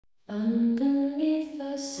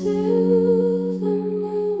to the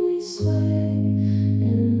moon we sway,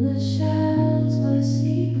 in the shadows where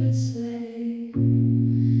secrets lay.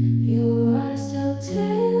 Your eyes tell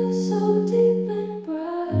tales so deep and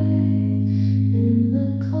bright, in the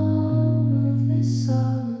calm of this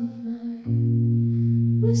solemn night.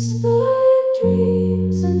 Whispered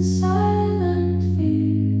dreams and silent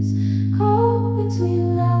fears, caught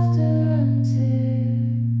between laughter and tear,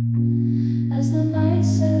 as the night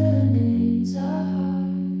serenades our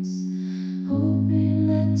hearts, hoping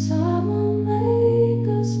that time will make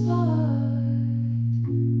us part.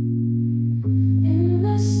 In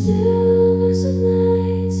the stillness of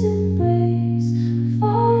night's embrace, we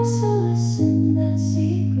find solace in that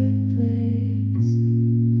secret place.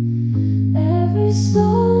 Every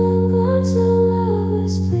stolen glance of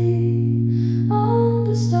lovers plea on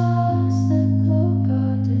the stars that cloak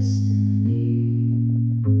our destiny.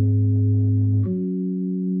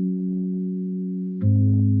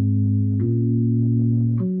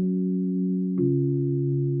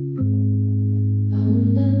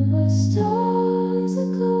 Bound endless stars that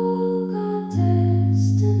cloak our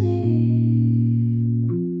destiny.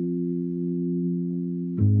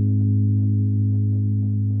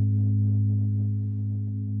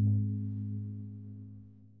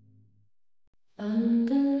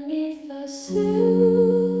 Underneath the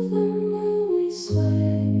silver moon we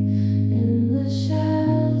sway, in the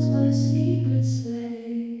shadows where secrets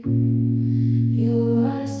lay. Your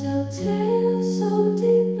eyes tell tales so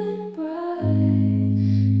deep and bright,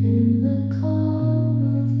 in the calm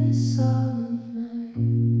of this solemn night.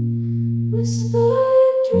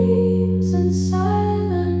 Whispered dreams and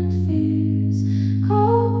silent fears,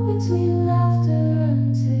 caught between laughter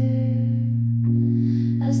and tear,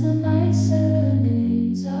 as the night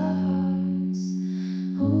serenades our hearts,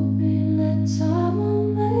 hoping that time will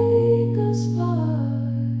make us part.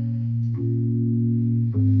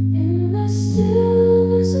 In the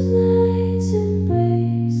stillness of night's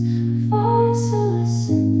embrace, we find solace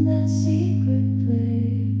in that secret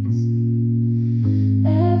place.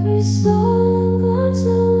 Every soul